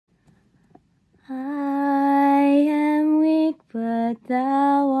but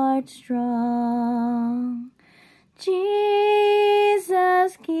thou art strong.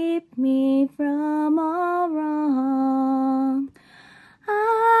 Jesus, keep me from all wrong.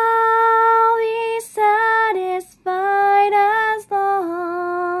 I'll be satisfied as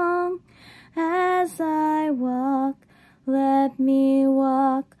long as I walk. Let me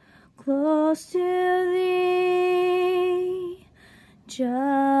walk close to thee.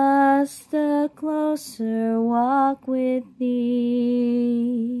 Just a closer walk with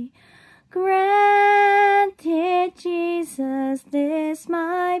thee. Grant it, Jesus, this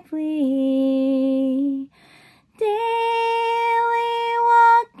my plea. Daily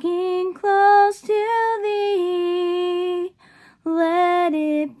walking close to thee. Let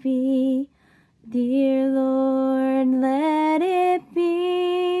it be, dear Lord, let it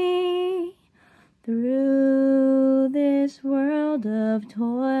be. Through this world of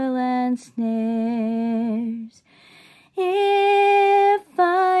toil and snares, if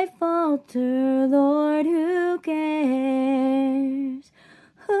I falter, Lord, who cares?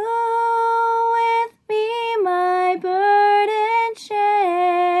 Who with me my burden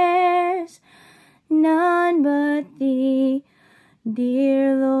shares? None but thee,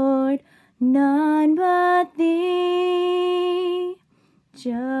 dear Lord, none but thee.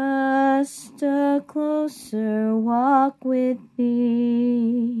 Just a closer walk with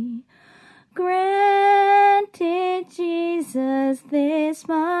thee. Grant it, Jesus, this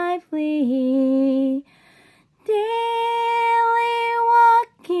my plea. Daily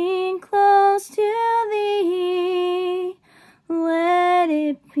walking close to thee. Let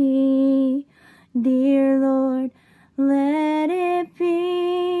it be, dear Lord, let it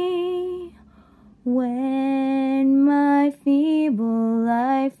be. When my feeble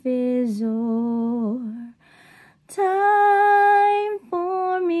life is o'er, time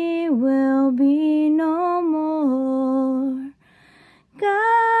for me will be no more.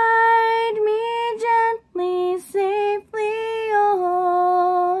 Guide me gently, safely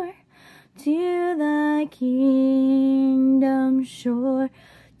o'er to thy kingdom shore,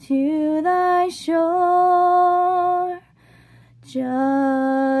 to thy shore.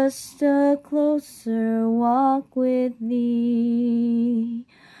 Just a closer walk with thee.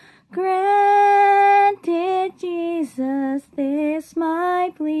 Grant it, Jesus, this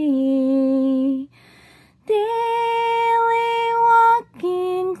my plea.